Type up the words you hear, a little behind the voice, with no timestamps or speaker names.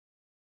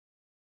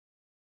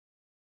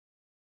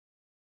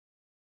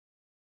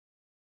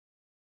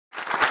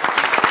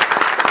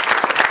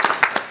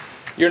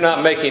You're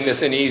not making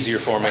this any easier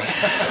for me.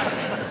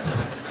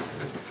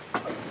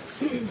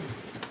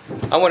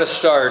 I want to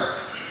start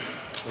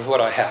with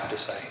what I have to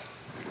say.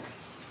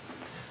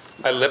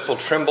 My lip will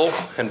tremble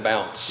and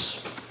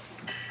bounce.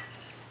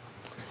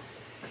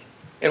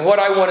 And what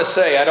I want to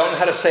say, I don't know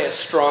how to say it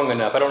strong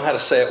enough. I don't know how to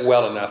say it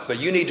well enough. But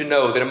you need to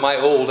know that in my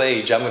old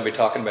age, I'm going to be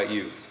talking about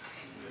you.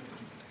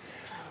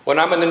 When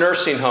I'm in the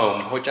nursing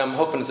home, which I'm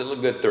hoping is a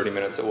little good 30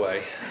 minutes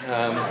away.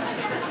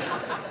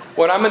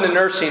 When I'm in the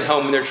nursing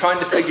home and they're trying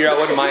to figure out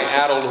what my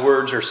addled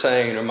words are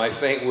saying or my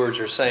faint words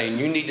are saying,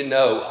 you need to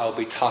know I'll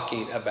be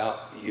talking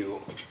about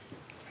you.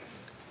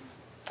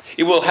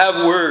 It will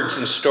have words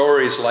and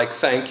stories like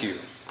thank you.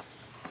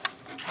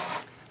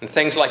 And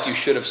things like you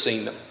should have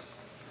seen them.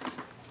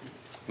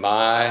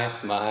 My.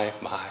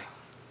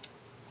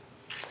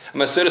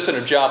 I'm a citizen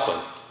of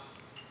Joplin,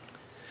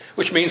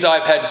 which means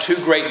I've had two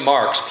great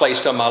marks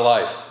placed on my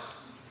life.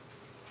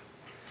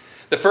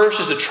 The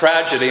first is a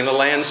tragedy in a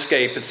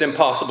landscape that's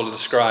impossible to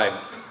describe.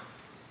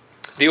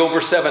 The over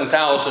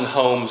 7,000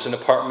 homes and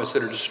apartments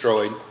that are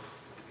destroyed.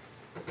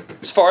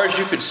 As far as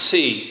you could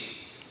see,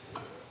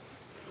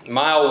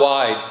 mile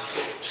wide,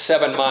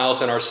 7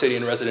 miles in our city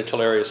and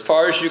residential area. As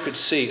far as you could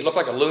see, it looked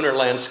like a lunar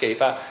landscape.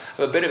 I'm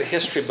a bit of a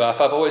history buff.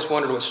 I've always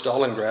wondered what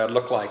Stalingrad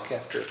looked like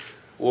after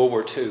World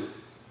War II.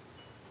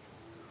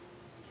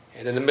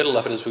 And in the middle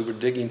of it, as we were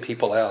digging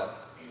people out,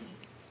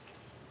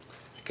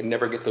 I could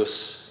never get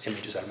those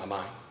images out of my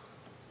mind.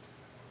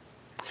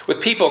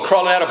 With people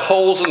crawling out of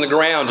holes in the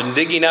ground and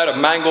digging out of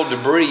mangled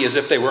debris as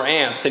if they were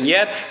ants, and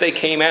yet they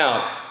came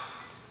out.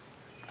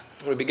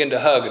 We began to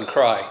hug and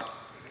cry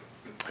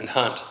and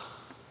hunt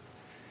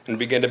and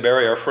begin to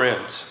bury our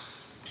friends.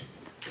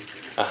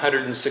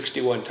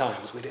 161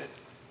 times we did.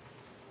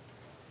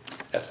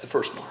 That's the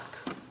first mark.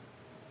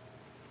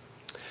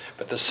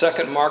 But the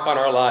second mark on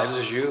our lives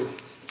is you.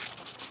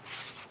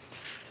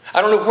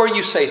 I don't know where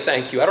you say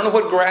thank you. I don't know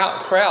what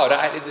crowd.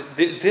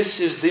 This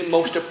is the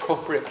most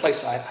appropriate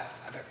place I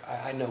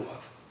know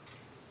of.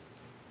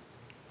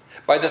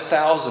 By the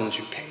thousands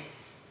you came.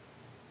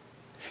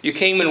 You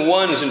came in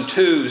ones and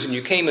twos, and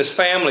you came as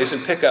families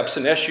and pickups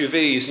and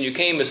SUVs, and you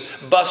came as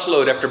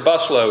busload after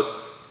busload.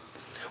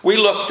 We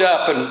looked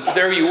up, and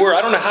there you were.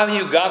 I don't know how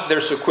you got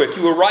there so quick.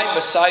 You were right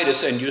beside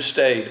us, and you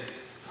stayed.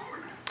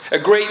 A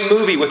great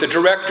movie with a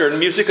director and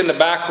music in the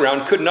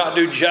background could not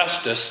do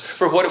justice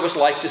for what it was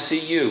like to see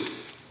you.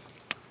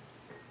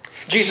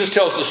 Jesus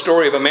tells the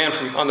story of a man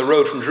on the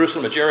road from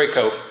Jerusalem to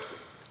Jericho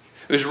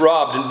who's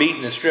robbed and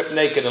beaten and stripped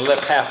naked and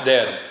left half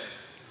dead.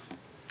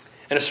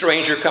 And a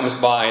stranger comes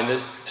by, and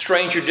the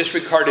stranger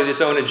disregarded his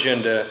own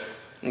agenda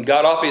and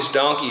got off his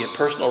donkey at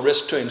personal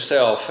risk to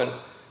himself. And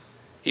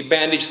he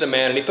bandaged the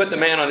man, and he put the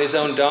man on his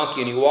own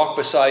donkey, and he walked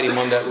beside him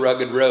on that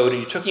rugged road,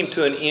 and he took him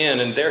to an inn,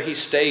 and there he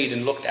stayed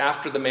and looked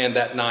after the man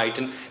that night.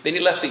 And then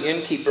he left the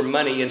innkeeper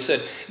money and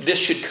said, this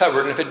should cover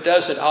it, and if it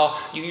doesn't,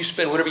 you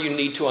spend whatever you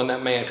need to on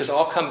that man, because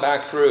I'll come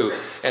back through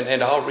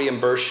and I'll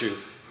reimburse you.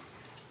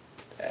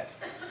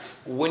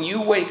 When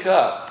you wake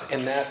up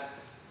in that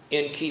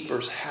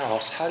innkeeper's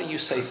house, how do you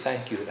say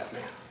thank you to that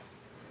man?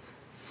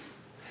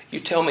 You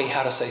tell me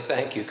how to say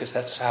thank you, because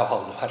that's how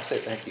I'll know how to say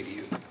thank you to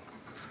you.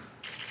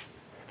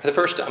 For the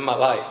first time in my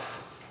life,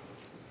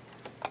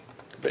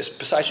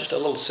 besides just a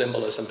little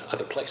symbolism to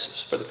other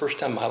places, for the first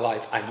time in my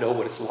life, I know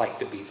what it's like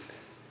to be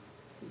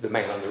the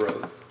man on the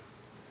road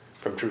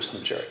from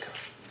Jerusalem to Jericho.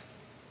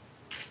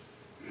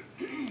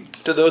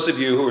 To those of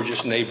you who are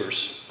just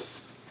neighbors,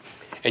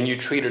 and you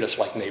treated us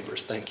like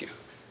neighbors, thank you.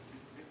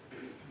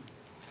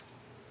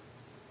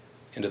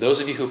 And to those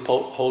of you who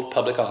hold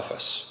public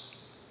office,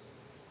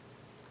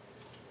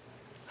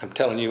 I'm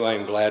telling you, I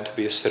am glad to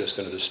be a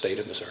citizen of the state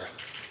of Missouri.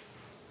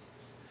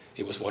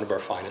 It was one of our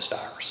finest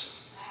hours.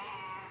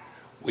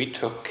 We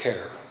took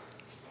care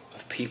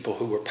of people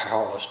who were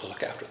powerless to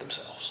look after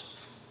themselves.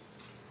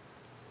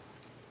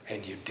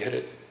 And you did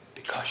it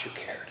because you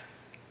cared.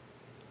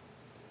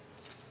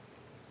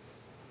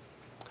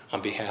 On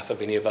behalf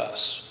of any of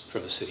us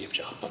from the city of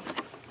Joplin,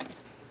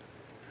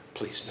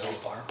 please know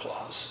of our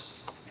applause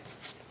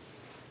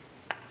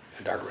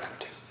and our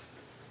gratitude.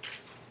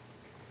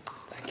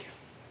 Thank you.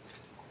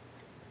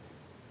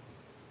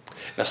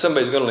 Now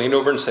somebody's going to lean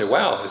over and say,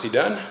 wow, is he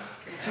done?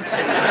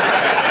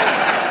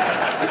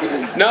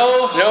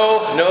 No.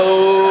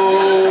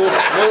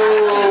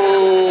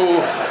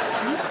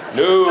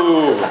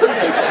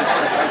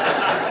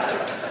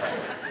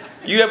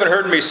 You haven't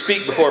heard me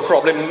speak before,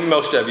 probably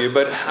most of you,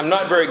 but I'm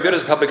not very good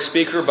as a public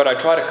speaker, but I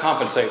try to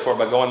compensate for it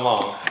by going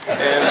long.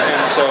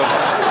 And so,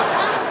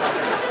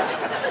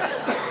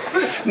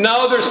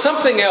 now there's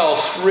something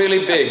else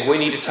really big we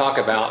need to talk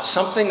about,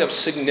 something of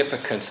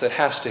significance that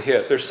has to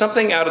hit. There's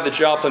something out of the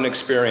Joplin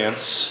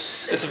experience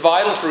that's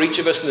vital for each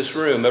of us in this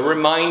room, a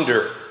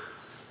reminder,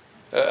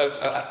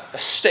 a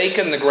stake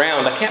in the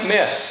ground I can't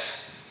miss.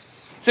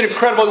 It's an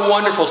incredibly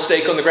wonderful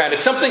stake on the ground.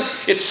 It's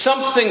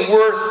something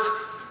worth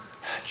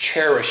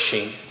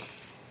cherishing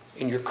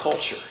in your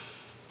culture.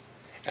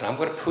 And I'm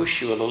going to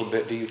push you a little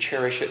bit. Do you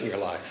cherish it in your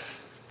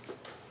life?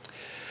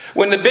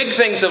 When the big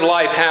things of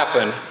life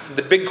happen,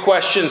 the big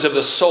questions of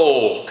the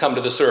soul come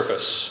to the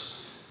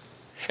surface,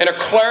 and a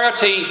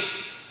clarity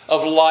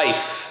of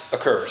life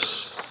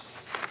occurs.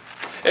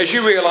 As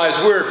you realize,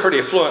 we're a pretty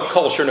affluent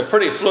culture, and a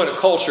pretty affluent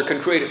culture can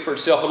create for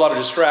itself a lot of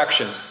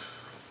distractions.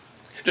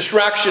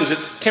 Distractions that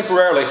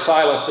temporarily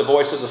silence the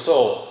voice of the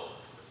soul.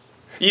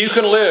 You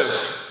can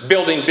live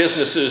building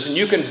businesses, and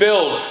you can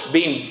build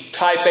being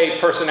type A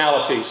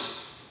personalities.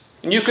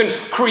 And you can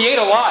create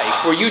a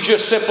life where you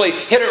just simply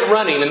hit it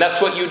running, and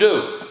that's what you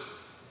do.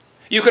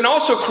 You can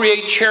also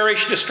create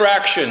cherished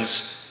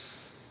distractions.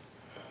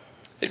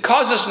 It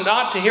causes us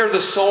not to hear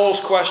the soul's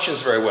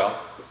questions very well.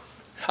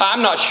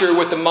 I'm not sure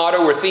what the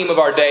motto or theme of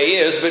our day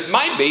is, but it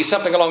might be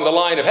something along the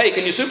line of, hey,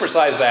 can you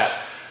supersize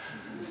that?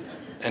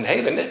 And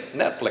hey, the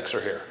Netflix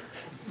are here.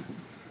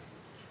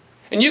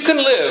 And you can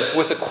live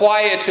with a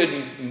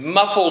quieted,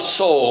 muffled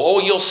soul. Oh,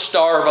 you'll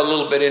starve a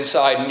little bit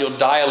inside and you'll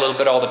die a little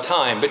bit all the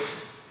time.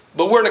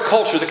 But we're in a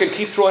culture that can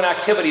keep throwing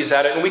activities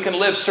at it, and we can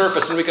live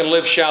surface and we can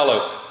live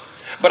shallow.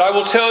 But I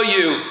will tell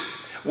you,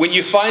 when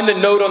you find the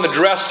note on the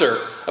dresser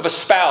of a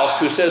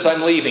spouse who says,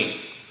 I'm leaving,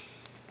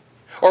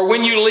 or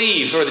when you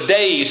leave or the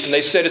days and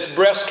they said it's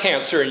breast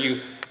cancer and you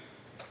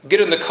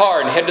get in the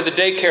car and head to the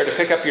daycare to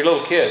pick up your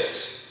little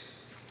kids,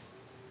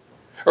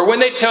 or when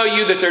they tell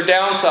you that they're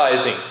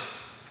downsizing,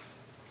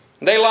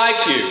 they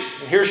like you,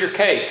 and here's your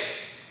cake,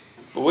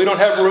 but we don't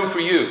have room for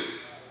you,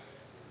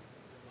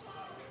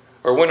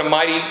 or when a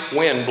mighty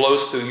wind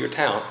blows through your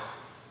town,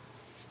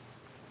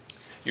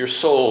 your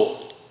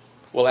soul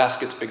will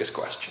ask its biggest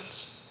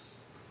questions.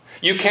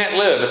 You can't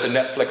live at the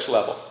Netflix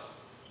level.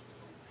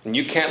 And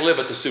you can't live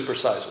at the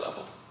supersize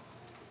level.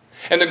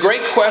 And the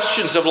great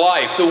questions of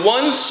life, the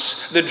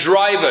ones that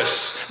drive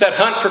us, that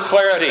hunt for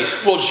clarity,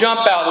 will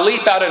jump out,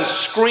 leap out, and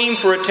scream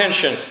for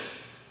attention.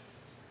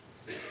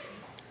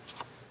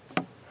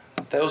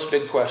 Those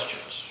big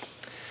questions.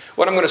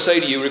 What I'm going to say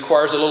to you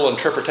requires a little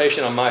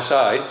interpretation on my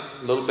side,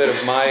 a little bit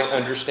of my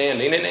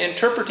understanding. And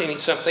interpreting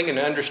something and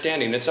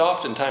understanding, it's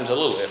oftentimes a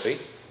little iffy.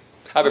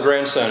 I have a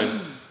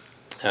grandson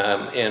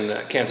in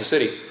Kansas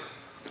City.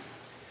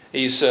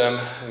 He's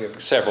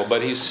several,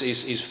 but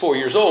he's 4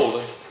 years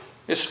old.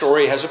 His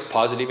story has a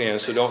positive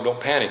end, so don't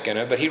panic in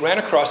it. But he ran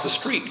across the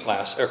street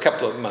a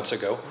couple of months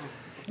ago.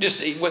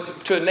 He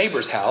went to a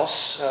neighbor's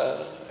house,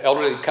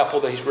 elderly couple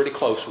that he's really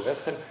close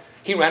with, and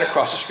he ran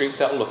across the street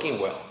without looking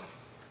well.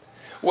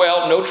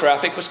 Well, no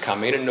traffic was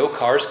coming and no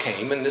cars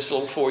came, and this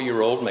little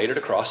 4-year-old made it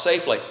across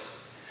safely.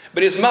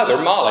 But his mother,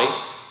 Molly,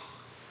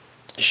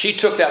 she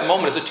took that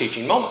moment as a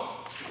teaching moment.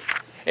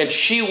 And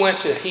she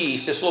went to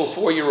Heath, this little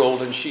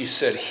 4-year-old, and she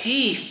said,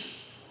 Heath,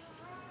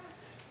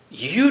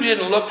 you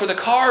didn't look for the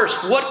cars.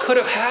 What could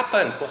have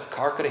happened? Well, a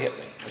car could have hit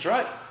me. That's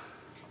right.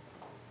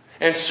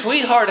 And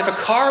sweetheart, if a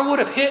car would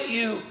have hit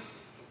you,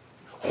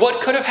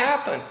 what could have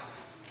happened?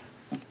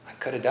 I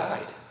could have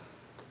died.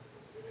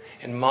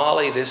 And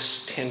Molly,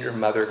 this tender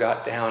mother,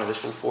 got down to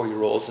this little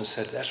 4-year-old and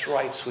said, that's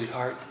right,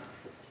 sweetheart.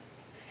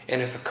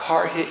 And if a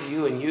car hit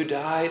you and you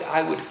died,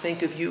 I would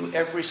think of you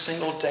every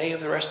single day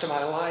of the rest of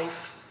my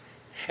life.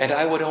 And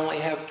I would only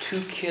have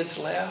 2 kids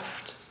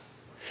left.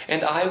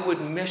 And I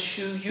would miss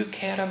you. You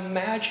can't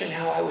imagine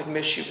how I would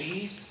miss you,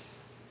 Heath.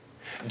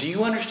 Do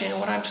you understand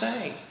what I'm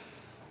saying?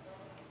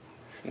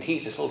 And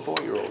Heath, this little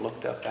 4-year-old,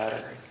 looked up at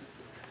her and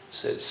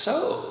said,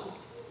 so,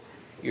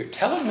 you're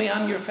telling me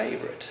I'm your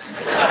favorite.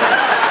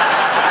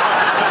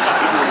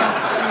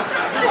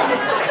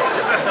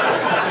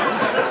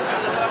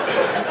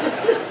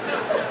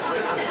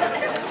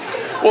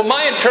 Well,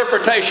 my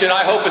interpretation,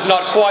 I hope, is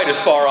not quite as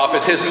far off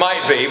as his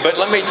might be, but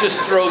let me just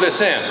throw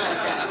this in.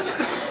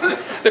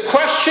 The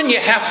question you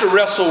have to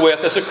wrestle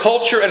with as a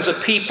culture, and as a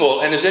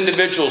people, and as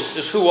individuals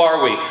is, who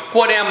are we?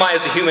 What am I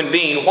as a human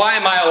being? Why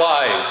am I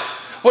alive?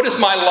 What is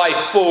my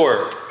life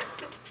for?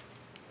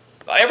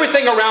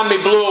 Everything around me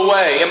blew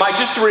away. Am I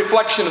just a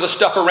reflection of the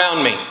stuff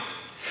around me?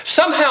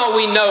 Somehow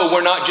we know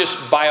we're not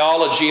just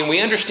biology, and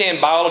we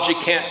understand biology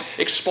can't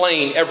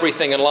explain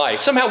everything in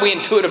life. Somehow we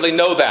intuitively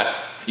know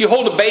that. You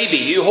hold a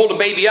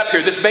baby up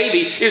here. This baby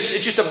is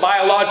just a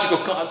biological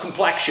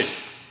complexion.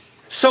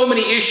 So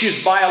many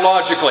issues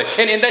biologically.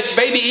 And this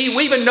baby,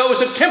 we even know,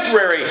 is a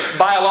temporary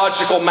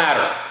biological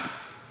matter.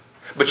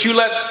 But you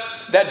let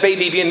that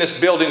baby be in this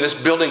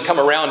building come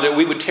around it,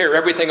 we would tear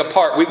everything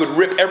apart. We would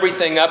rip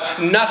everything up.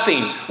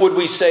 Nothing would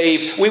we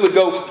save. We would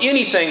go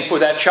anything for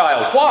that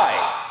child.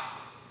 Why?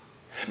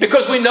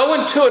 Because we know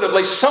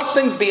intuitively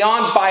something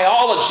beyond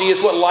biology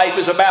is what life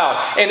is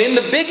about. And in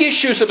the big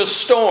issues of a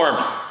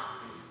storm,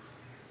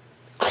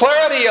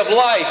 clarity of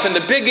life and the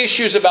big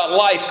issues about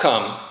life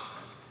come.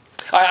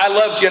 I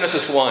love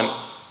Genesis 1.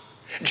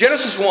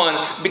 Genesis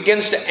 1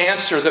 begins to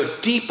answer the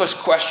deepest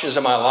questions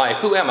of my life.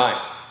 Who am I?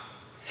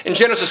 In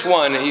Genesis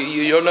 1,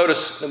 you'll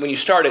notice that when you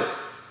started,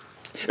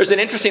 there's an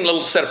interesting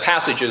little set of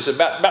passages,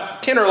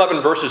 about 10 or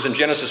 11 verses in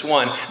Genesis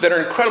 1 that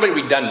are incredibly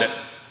redundant.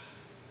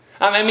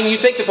 I mean, you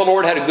think if the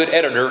Lord had a good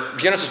editor,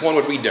 Genesis 1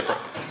 would read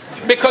different.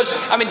 Because,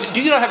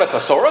 do you not have a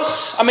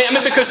thesaurus?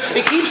 Because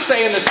it keeps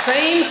saying the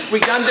same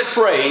redundant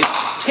phrase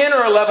 10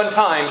 or 11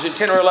 times in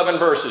 10 or 11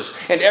 verses.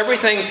 And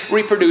everything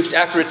reproduced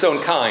after its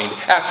own kind,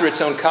 after its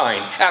own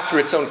kind, after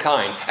its own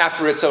kind,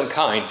 after its own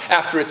kind,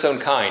 after its own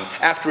kind,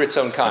 after its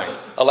own kind.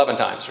 11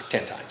 times or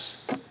 10 times.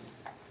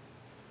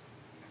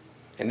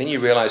 And then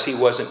you realize he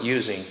wasn't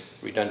using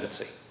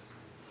redundancy.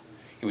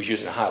 He was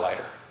using a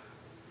highlighter.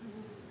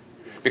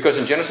 Because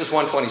in Genesis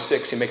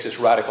 1:26, he makes this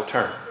radical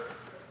turn.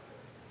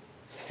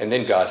 And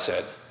then God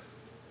said,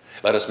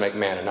 let us make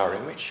man in our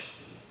image.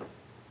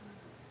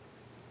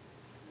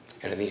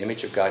 And in the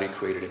image of God, he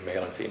created him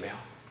male and female.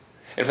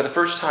 And for the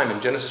first time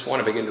in Genesis 1,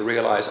 I began to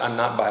realize I'm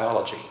not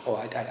biology.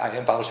 I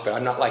am biology, but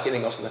I'm not like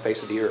anything else on the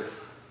face of the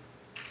earth.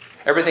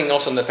 Everything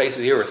else on the face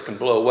of the earth can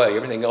blow away.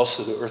 Everything else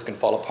of the earth can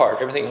fall apart.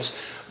 Everything else.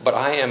 But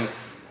I am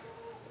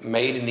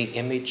made in the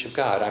image of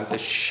God. I'm the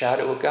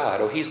shadow of God.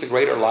 Oh, he's the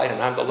greater light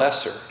and I'm the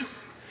lesser.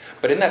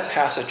 But in that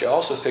passage, I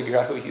also figure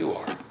out who you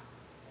are.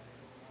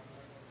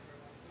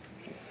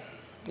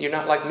 You're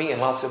not like me in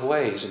lots of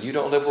ways, and you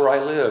don't live where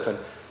I live,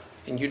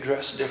 and you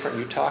dress different,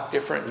 you talk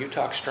different, you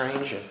talk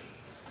strange. And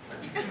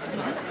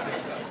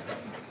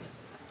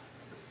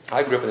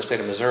I grew up in the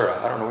state of Missouri.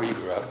 I don't know where you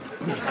grew up.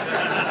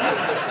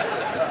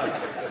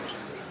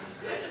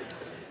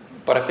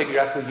 But I figured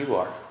out who you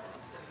are.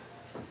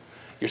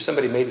 You're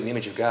somebody made in the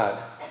image of God.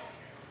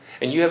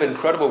 And you have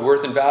incredible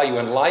worth and value,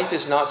 and life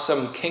is not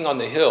some king on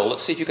the hill.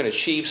 Let's see if you can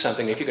achieve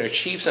something. If you can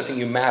achieve something,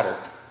 you matter.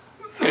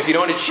 And if you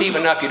don't achieve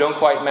enough, you don't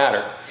quite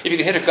matter. If you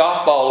can hit a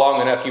golf ball long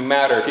enough, you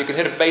matter. If you can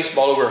hit a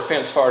baseball over a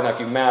fence far enough,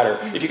 you matter.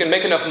 If you can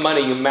make enough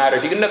money, you matter.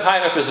 If you get enough high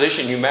enough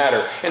position, you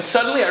matter. And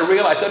suddenly I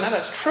realized, oh, no,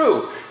 that's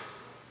true.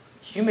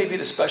 You may be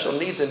the special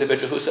needs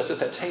individual who sits at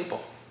that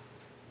table.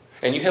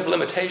 And you have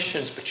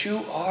limitations, but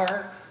you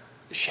are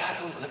the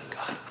shadow of the living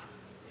God.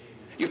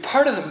 You're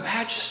part of the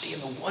majesty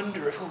and the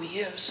wonder of who he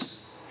is.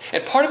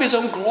 And part of his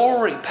own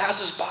glory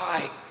passes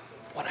by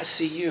when I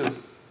see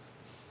you.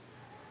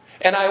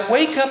 And I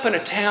wake up in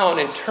a town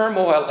in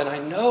turmoil, and I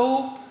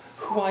know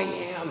who I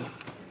am.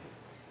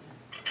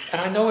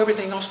 And I know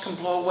everything else can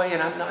blow away,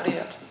 and I'm not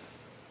it.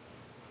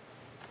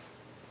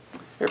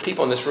 There are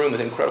people in this room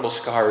with incredible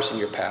scars in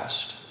your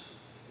past.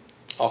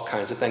 All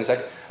kinds of things.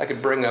 I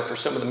could bring up, for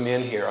some of the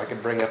men here, I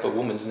could bring up a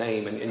woman's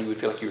name, and you would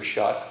feel like you were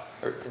shot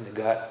in the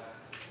gut.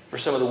 For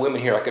some of the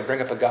women here, I could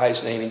bring up a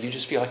guy's name, and you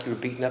just feel like you were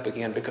beaten up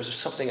again because of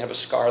something out of a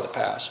scar of the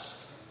past.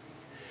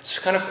 It's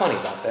kind of funny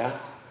about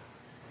that.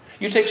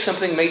 You take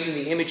something made in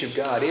the image of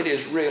God, it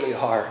is really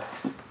hard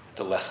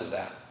to lessen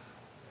that.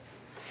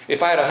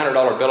 If I had a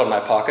 $100 bill in my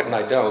pocket, and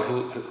I don't,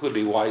 who would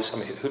be wise?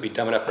 Who'd be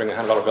dumb enough to bring a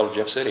 $100 bill to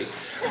Jeff City?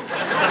 But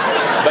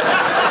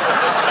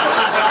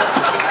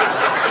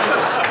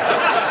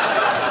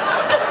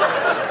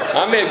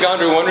I may have gone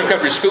to a one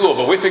recovery school,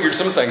 but we figured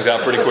some things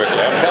out pretty quickly,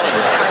 I'm telling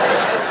you.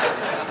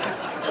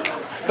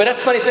 But that's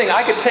the funny thing.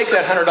 I could take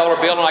that $100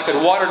 bill and I could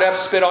water it up,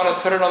 spit on it,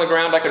 put it on the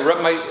ground. I could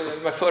rub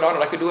my foot on it.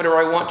 I could do whatever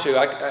I want to.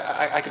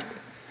 I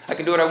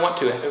can do what I want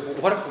to.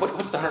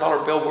 What's the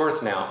 $100 bill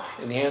worth now?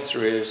 And the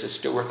answer is it's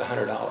still worth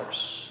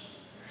 $100.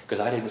 Because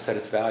I didn't set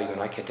its value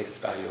and I can't take its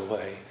value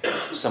away.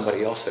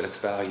 Somebody else set its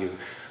value.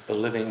 The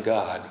living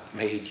God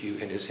made you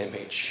in his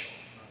image.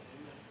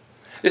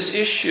 This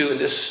issue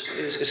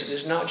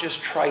is not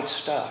just trite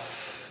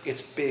stuff.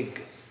 It's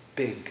big,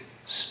 big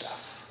stuff.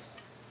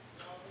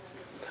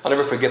 I'll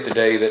never forget the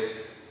day that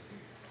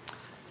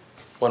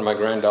one of my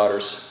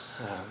granddaughters,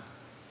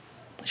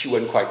 she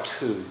wasn't quite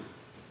 2.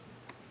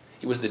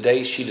 It was the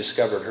day she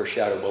discovered her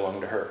shadow belonged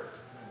to her.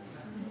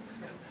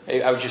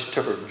 I just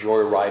took her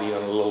joyriding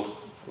on a little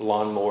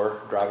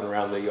lawnmower, driving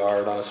around the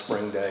yard on a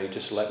spring day,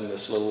 just letting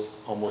this little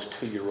almost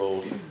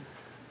 2-year-old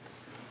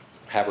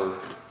have her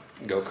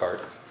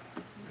go-kart.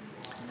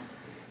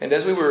 And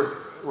as we were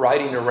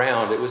riding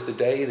around, it was the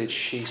day that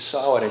she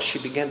saw it, and she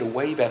began to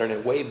wave at it, and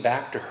it waved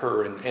back to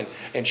her,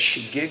 and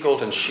she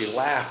giggled and she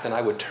laughed, and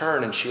I would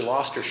turn and she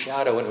lost her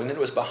shadow, and then it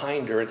was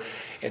behind her.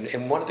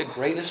 And one of the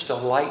greatest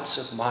delights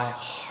of my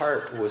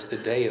heart was the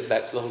day of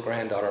that little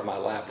granddaughter in my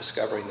lap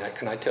discovering that.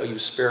 Can I tell you,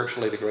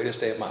 spiritually, the greatest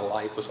day of my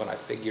life was when I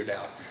figured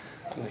out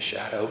I'm the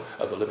shadow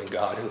of the living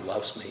God who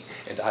loves me,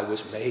 and I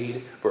was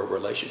made for a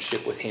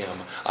relationship with him.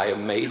 I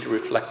am made to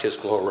reflect his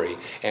glory,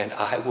 and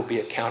I will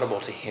be accountable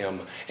to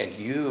him. And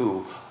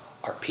you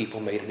are people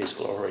made in his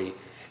glory,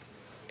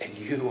 and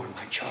you are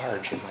my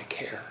charge and my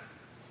care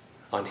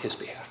on his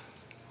behalf.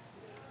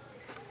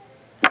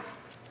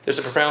 There's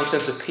a profound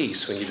sense of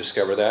peace when you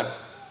discover that.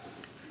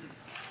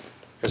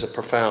 There's a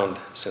profound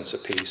sense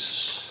of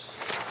peace.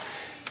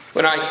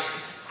 When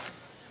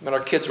our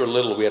kids were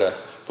little, we had a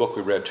book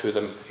we read to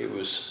them. It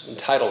was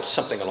entitled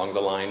something along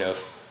the line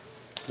of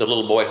The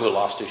Little Boy Who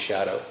Lost His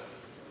Shadow.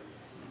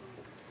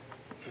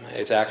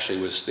 It actually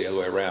was the other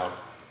way around.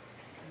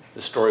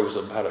 The story was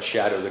about a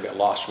shadow that got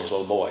lost from his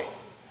little boy.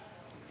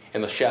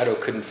 And the shadow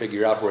couldn't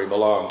figure out where he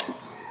belonged.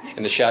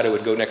 And the shadow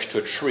would go next to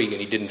a tree and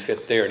he didn't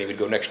fit there, and he would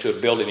go next to a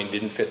building and he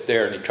didn't fit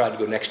there, and he tried to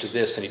go next to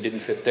this and he didn't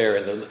fit there,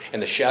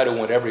 and the shadow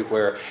went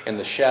everywhere, and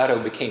the shadow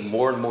became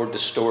more and more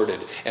distorted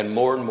and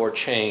more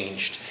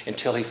changed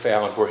until he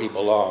found where he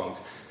belonged.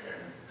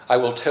 I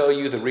will tell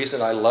you the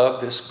reason I love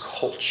this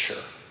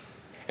culture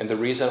and the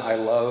reason I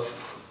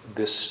love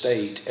this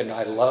state, and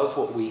I love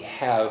what we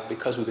have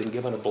because we've been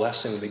given a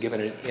blessing, we've been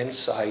given an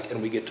insight,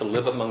 and we get to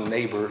live among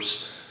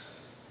neighbors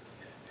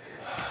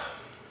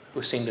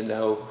who seem to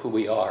know who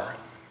we are,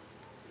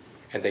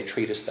 and they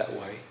treat us that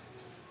way,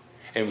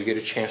 and we get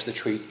a chance to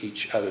treat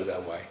each other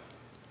that way.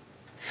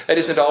 That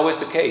isn't always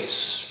the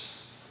case.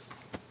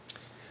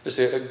 There's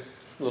a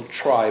little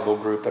tribal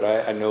group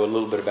that I know a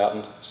little bit about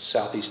in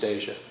Southeast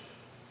Asia.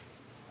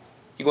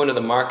 You go into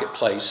the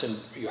marketplace and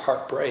your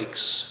heart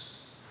breaks.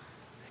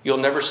 You'll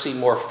never see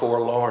more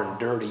forlorn,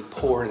 dirty,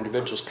 poor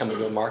individuals come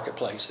into a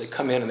marketplace. They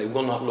come in and they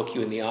will not look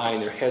you in the eye,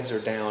 and their heads are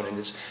down, and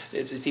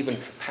it's even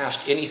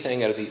past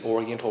anything out of the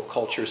Oriental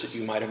cultures that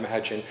you might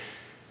imagine.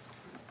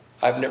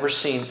 I've never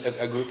seen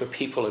a group of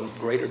people in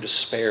greater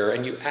despair,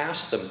 and you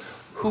ask them,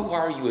 who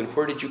are you and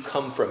where did you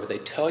come from? And they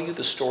tell you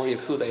the story of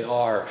who they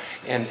are,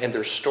 and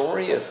their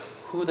story of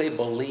who they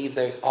believe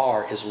they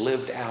are is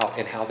lived out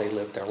in how they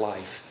live their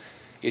life.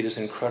 It is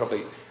an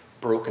incredibly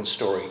broken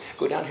story.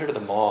 Go down here to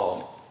the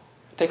mall.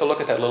 Take a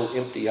look at that little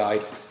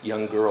empty-eyed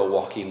young girl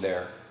walking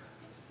there.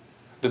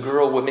 The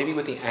girl maybe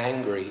with the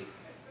angry,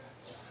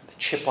 the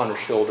chip on her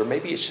shoulder.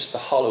 Maybe it's just the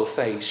hollow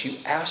face. You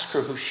ask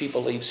her who she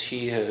believes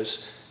she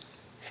is.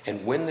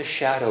 And when the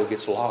shadow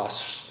gets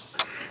lost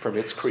from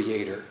its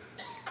creator,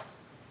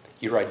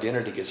 your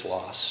identity gets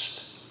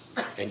lost.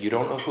 And you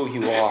don't know who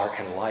you are,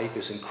 and life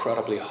is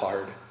incredibly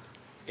hard.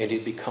 And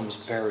it becomes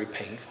very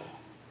painful.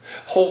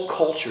 Whole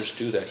cultures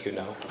do that, you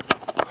know.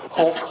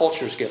 Whole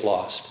cultures get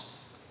lost.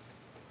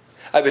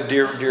 I have a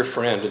dear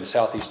friend in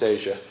Southeast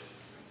Asia.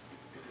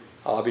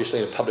 Obviously,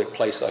 in a public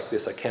place like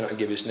this, I cannot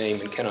give his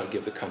name and cannot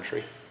give the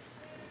country.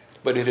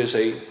 But it is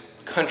a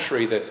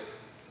country that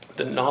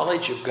the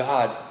knowledge of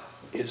God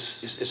is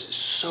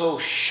so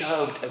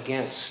shoved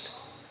against.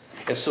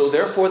 And so,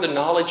 therefore, the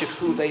knowledge of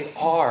who they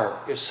are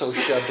is so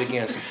shoved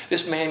against.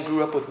 This man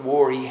grew up with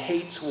war. He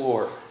hates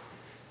war.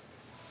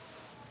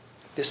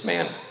 This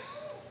man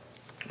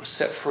was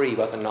set free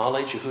by the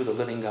knowledge of who the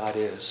living God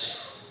is.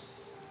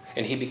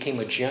 And he became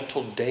a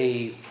gentle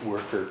day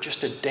worker,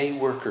 just a day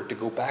worker to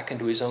go back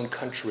into his own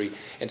country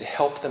and to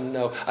help them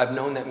know. I've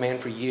known that man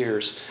for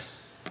years.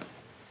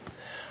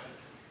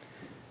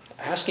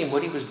 I asked him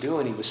what he was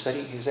doing.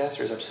 His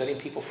answer is, I'm setting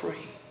people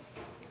free.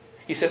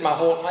 He said, my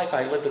whole life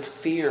I lived with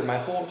fear. My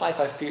whole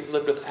life I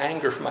lived with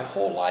anger. For my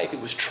whole life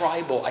it was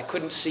tribal. I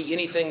couldn't see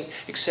anything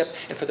except,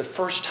 and for the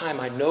first time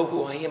I know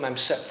who I am. I'm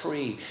set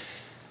free.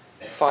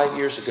 5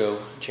 years ago,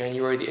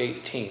 January the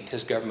 18th,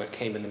 his government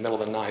came in the middle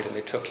of the night and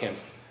they took him.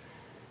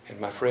 And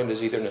my friend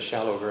is either in a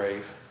shallow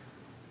grave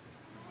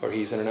or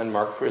he's in an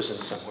unmarked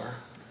prison somewhere.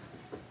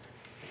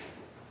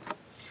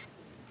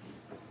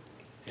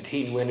 And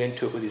he went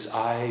into it with his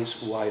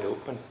eyes wide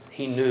open.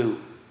 He knew,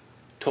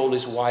 told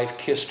his wife,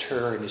 kissed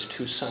her and his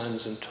 2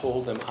 sons and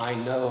told them, I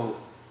know,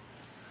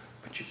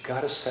 but you've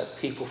got to set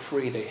people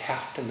free. They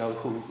have to know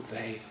who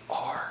they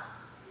are.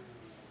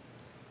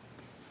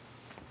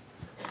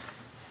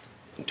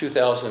 In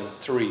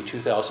 2003,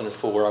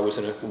 2004, I was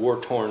in a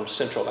war-torn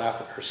Central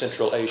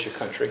Asia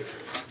country.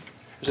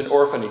 There's an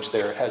orphanage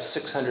there. It has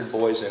 600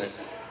 boys in it.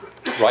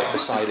 Right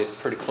beside it,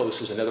 pretty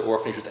close, is another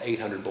orphanage with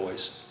 800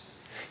 boys.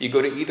 You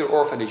go to either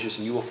orphanages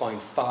and you will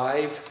find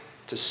 5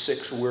 to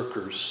 6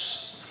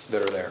 workers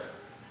that are there.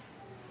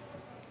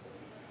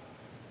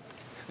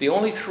 The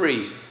only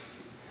three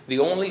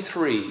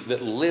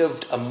that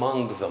lived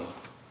among them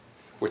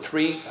were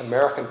 3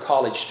 American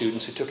college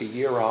students who took a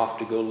year off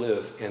to go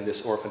live in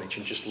this orphanage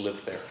and just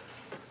lived there.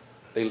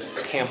 They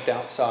camped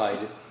outside.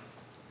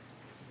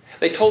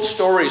 They told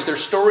stories. Their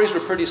stories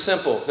were pretty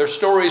simple. Their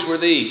stories were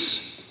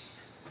these.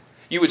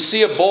 You would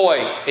see a boy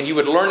and you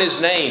would learn his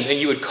name and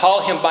you would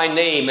call him by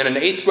name, and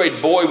an 8th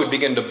grade boy would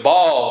begin to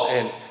bawl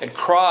and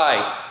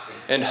cry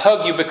and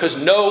hug you because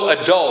no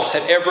adult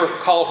had ever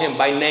called him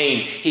by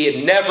name. He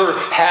had never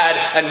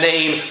had a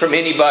name from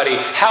anybody.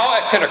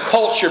 How can a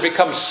culture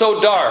become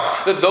so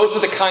dark that those are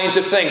the kinds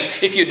of things?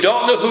 If you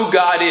don't know who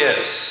God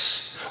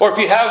is, or if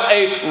you have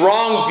a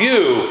wrong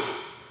view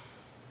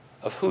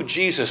of who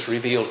Jesus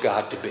revealed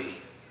God to be,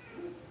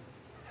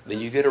 then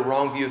you get a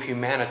wrong view of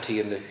humanity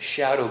and the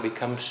shadow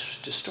becomes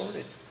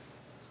distorted.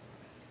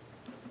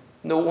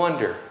 No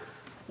wonder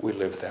we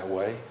live that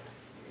way.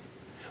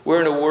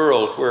 We're in a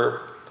world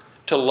where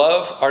to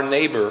love our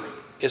neighbor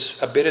is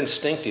a bit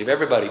instinctive.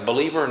 Everybody,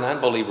 believer and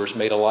unbeliever, is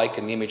made alike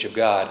in the image of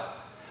God.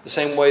 The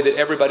same way that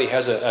everybody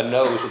has a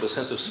nose with a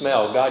sense of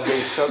smell, God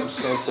gave some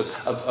sense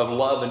of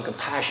love and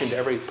compassion to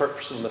every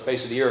person on the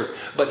face of the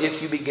earth. But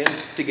if you begin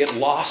to get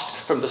lost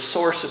from the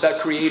source of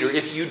that Creator,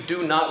 if you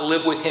do not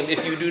live with Him,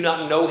 if you do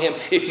not know Him,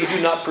 if you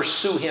do not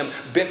pursue Him,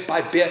 bit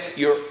by bit,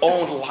 your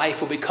own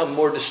life will become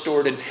more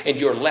distorted, and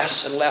you're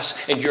less and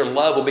less, and your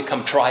love will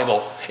become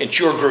tribal, and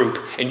your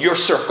group, and your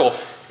circle,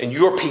 and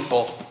your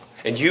people.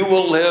 And you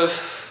will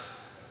live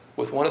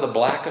with one of the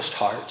blackest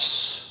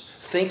hearts,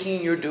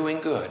 thinking you're doing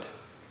good,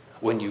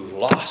 when you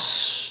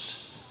lost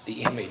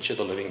the image of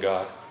the living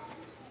God.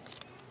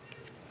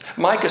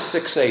 Micah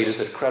 6:8 is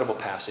an incredible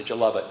passage. I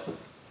love it.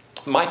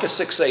 Micah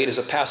 6:8 is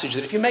a passage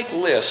that if you make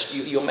lists,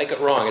 you'll make it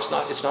wrong. It's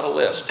not a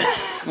list.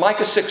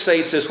 Micah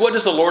 6:8 says, what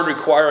does the Lord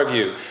require of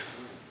you?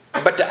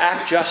 But to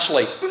act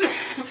justly,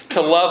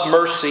 to love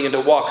mercy, and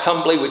to walk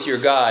humbly with your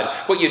God.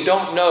 What you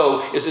don't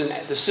know is in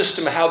the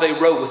system of how they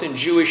wrote within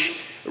Jewish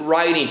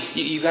writing.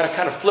 You got to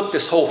kind of flip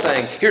this whole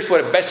thing. Here's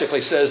what it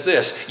basically says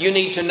this. You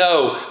need to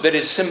know that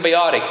it's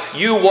symbiotic.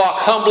 You walk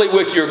humbly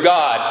with your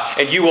God,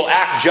 and you will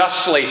act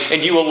justly,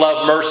 and you will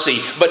love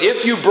mercy. But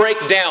if you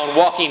break down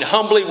walking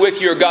humbly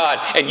with your God,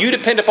 and you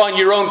depend upon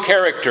your own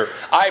character,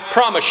 I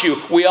promise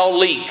you, we all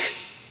leak.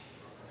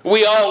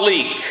 We all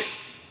leak.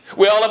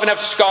 We all have enough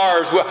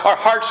scars. Our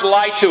hearts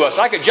lie to us.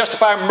 I could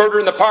justify a murder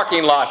in the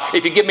parking lot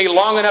if you give me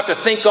long enough to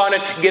think on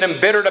it, get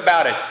embittered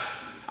about it.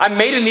 I'm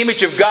made in the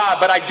image of God,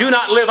 but I do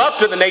not live up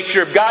to the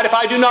nature of God if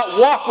I do not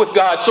walk with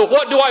God. So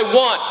what do I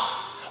want?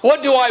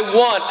 What do I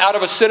want out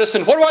of a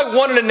citizen? What do I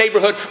want in a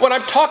neighborhood? When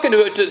I'm talking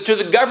to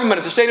the government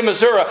of the state of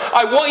Missouri,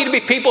 I want you to be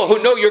people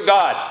who know your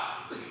God.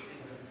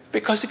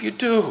 Because if you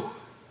do,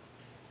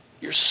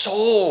 your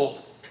soul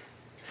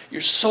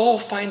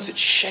finds its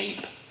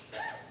shape.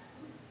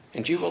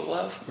 And you will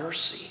love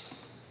mercy.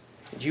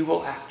 And you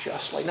will act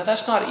justly. Now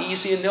that's not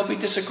easy, and there'll be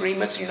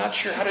disagreements, and you're not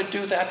sure how to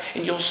do that,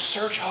 and you'll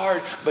search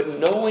hard, but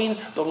knowing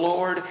the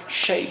Lord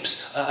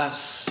shapes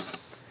us.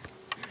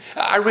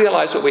 I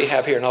realize what we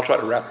have here, and I'll try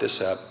to wrap this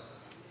up.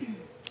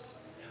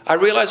 I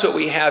realize what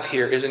we have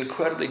here is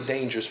incredibly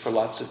dangerous for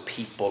lots of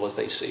people as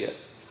they see it.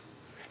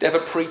 To have a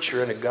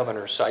preacher and a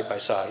governor side by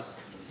side.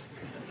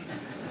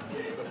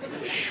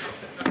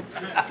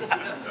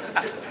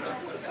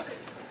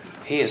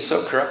 He is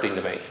so corrupting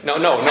to me. No,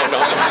 I'm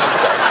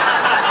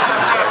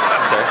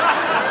sorry.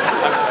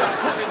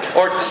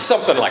 Or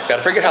something like that.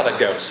 I forget how that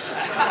goes.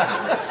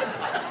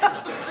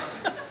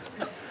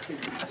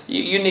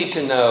 You need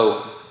to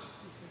know,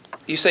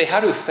 you say,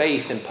 how do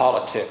faith and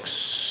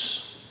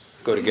politics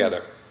go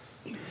together?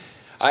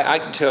 I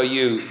can tell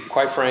you,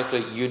 quite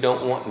frankly, you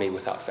don't want me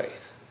without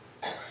faith.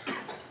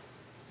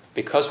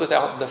 Because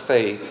without the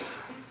faith,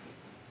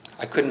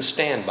 I couldn't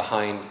stand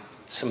behind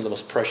some of the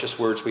most precious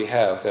words we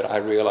have, that I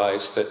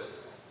realize that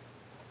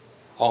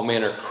all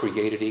men are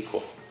created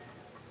equal,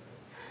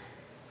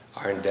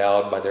 are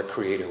endowed by their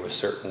Creator with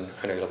certain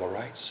unalienable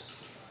rights.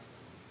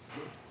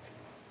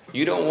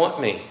 You don't want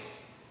me.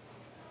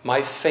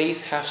 My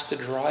faith has to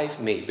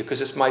drive me,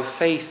 because it's my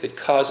faith that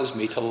causes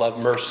me to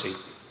love mercy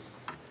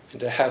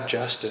and to have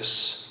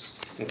justice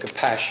and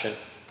compassion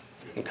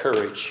and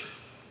courage.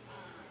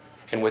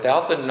 And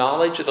without the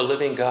knowledge of the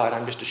living God,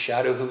 I'm just a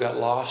shadow who got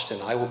lost, and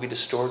I will be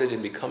distorted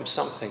and become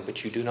something,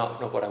 but you do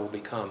not know what I will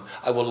become.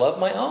 I will love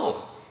my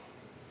own.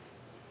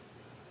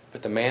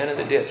 But the man in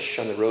the ditch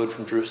on the road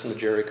from Jerusalem to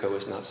Jericho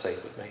is not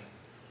safe with me.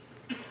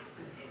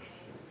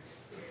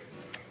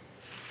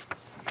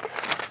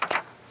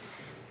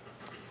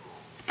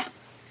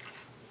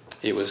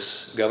 It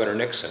was Governor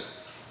Nixon,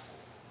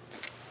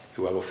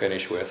 who I will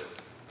finish with.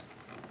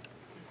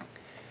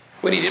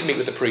 When he did meet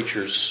with the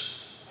preachers,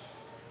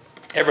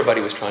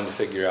 everybody was trying to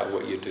figure out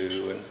what you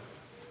do, and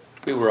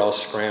we were all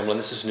scrambling.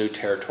 This is new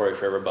territory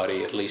for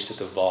everybody, at least at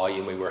the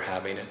volume we were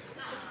having it.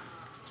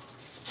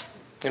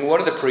 And one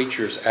of the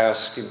preachers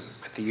asked him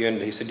at the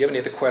end, he said, do you have any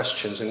other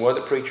questions? And one of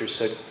the preachers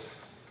said,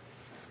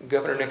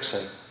 Governor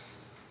Nixon,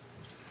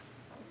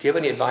 do you have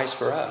any advice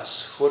for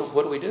us? What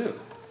do we do?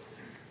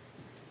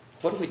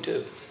 What do we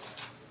do?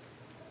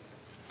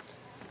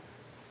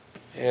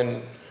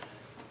 And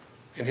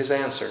his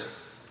answer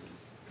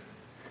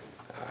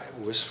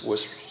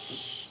was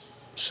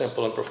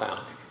simple and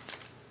profound.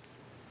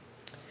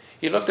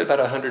 He looked at about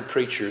 100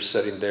 preachers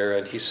sitting there,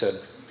 and he said,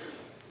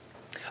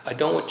 I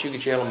don't want you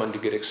gentlemen to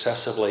get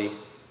excessively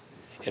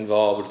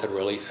involved with the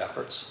relief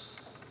efforts.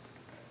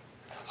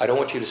 I don't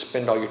want you to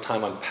spend all your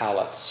time on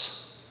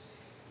pallets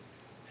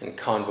and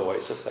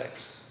convoys of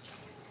things.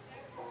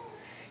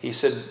 He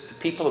said, the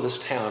people of this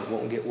town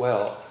won't get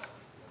well.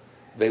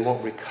 They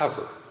won't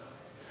recover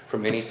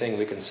from anything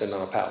we can send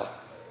on a pallet.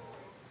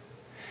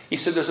 He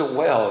said, there's a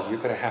well you're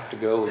going to have to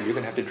go, and you're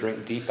going to have to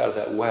drink deep out of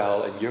that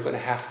well, and you're going to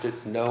have to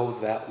know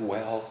that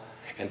well,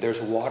 and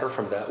there's water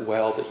from that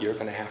well that you're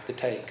going to have to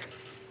take.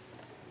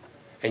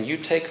 And you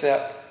take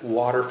that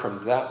water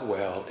from that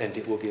well, and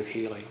it will give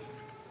healing.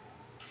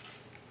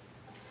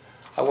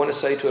 I want to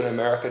say to an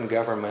American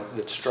government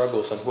that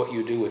struggles on what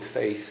you do with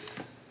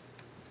faith,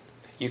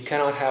 you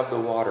cannot have the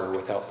water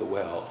without the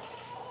well.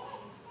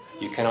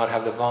 You cannot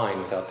have the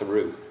vine without the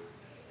root.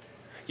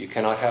 You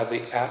cannot have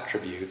the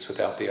attributes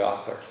without the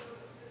author.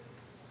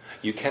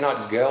 You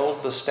cannot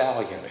geld the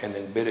stallion and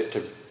then bid it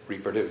to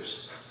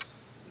reproduce.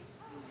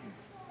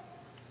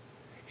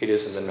 It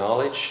is in the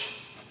knowledge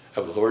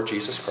of the Lord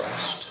Jesus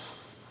Christ,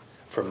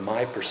 from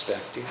my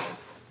perspective.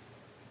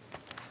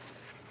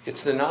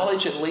 It's the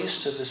knowledge at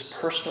least of this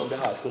personal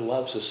God who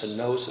loves us and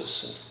knows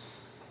us and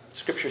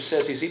Scripture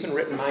says he's even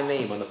written my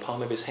name on the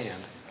palm of his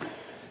hand.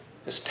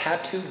 This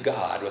tattooed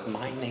God with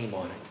my name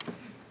on it.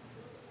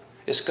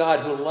 This God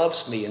who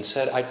loves me and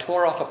said, I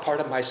tore off a part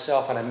of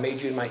myself and I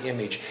made you in my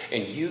image,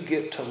 and you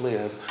get to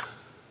live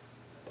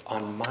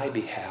on my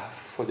behalf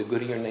for the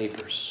good of your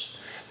neighbors.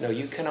 No,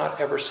 you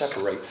cannot ever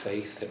separate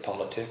faith and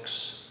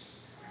politics.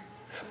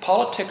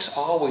 Politics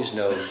always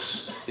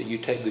knows that you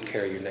take good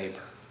care of your neighbor.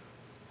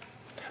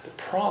 The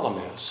problem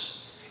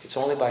is, it's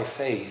only by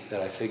faith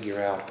that I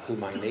figure out who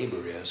my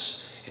neighbor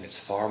is, and it's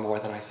far more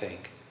than I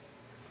think.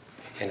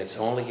 And it's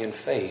only in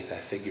faith I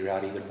figure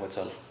out even what's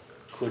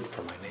good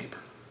for my neighbor.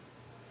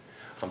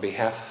 On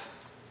behalf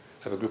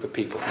of a group of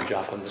people from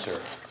Joplin,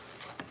 Missouri,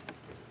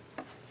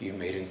 you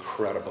made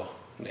incredible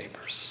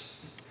neighbors.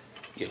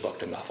 You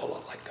looked an awful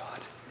lot like God.